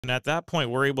And at that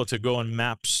point, we're able to go and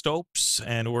map stopes,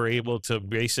 and we're able to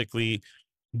basically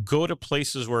go to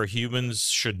places where humans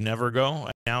should never go.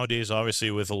 Nowadays,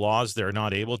 obviously, with the laws, they're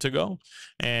not able to go,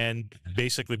 and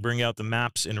basically bring out the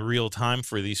maps in real time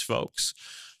for these folks.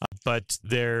 But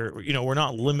we're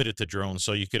not limited to drones,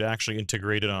 so you could actually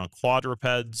integrate it on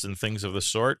quadrupeds and things of the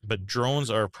sort. But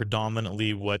drones are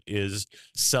predominantly what is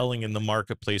selling in the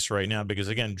marketplace right now, because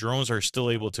again, drones are still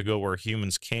able to go where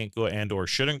humans can't go and or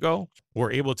shouldn't go.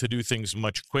 We're able to do things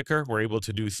much quicker. We're able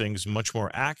to do things much more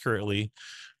accurately.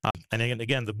 And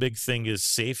again, the big thing is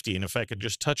safety. And if I could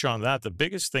just touch on that, the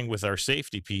biggest thing with our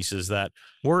safety piece is that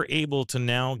we're able to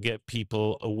now get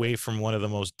people away from one of the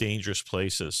most dangerous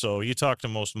places. So you talk to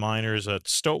most miners at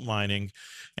stope mining,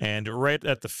 and right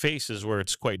at the face is where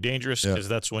it's quite dangerous, Yeah. because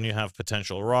that's when you have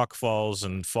potential rock falls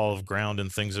and fall of ground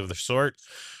and things of the sort.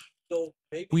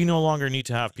 We no longer need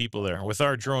to have people there. With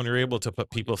our drone, you're able to put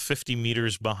people 50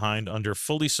 meters behind under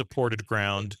fully supported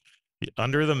ground,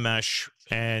 under the mesh,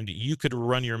 and you could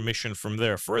run your mission from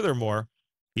there. Furthermore,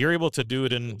 you're able to do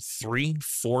it in 3,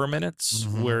 4 minutes,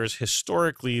 whereas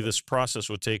historically this process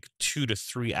would take 2 to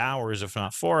 3 hours, if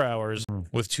not 4 hours,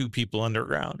 with 2 people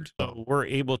underground. So we're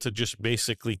able to just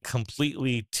basically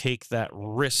completely take that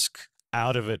risk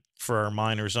out of it for our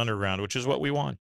miners underground, which is what we want.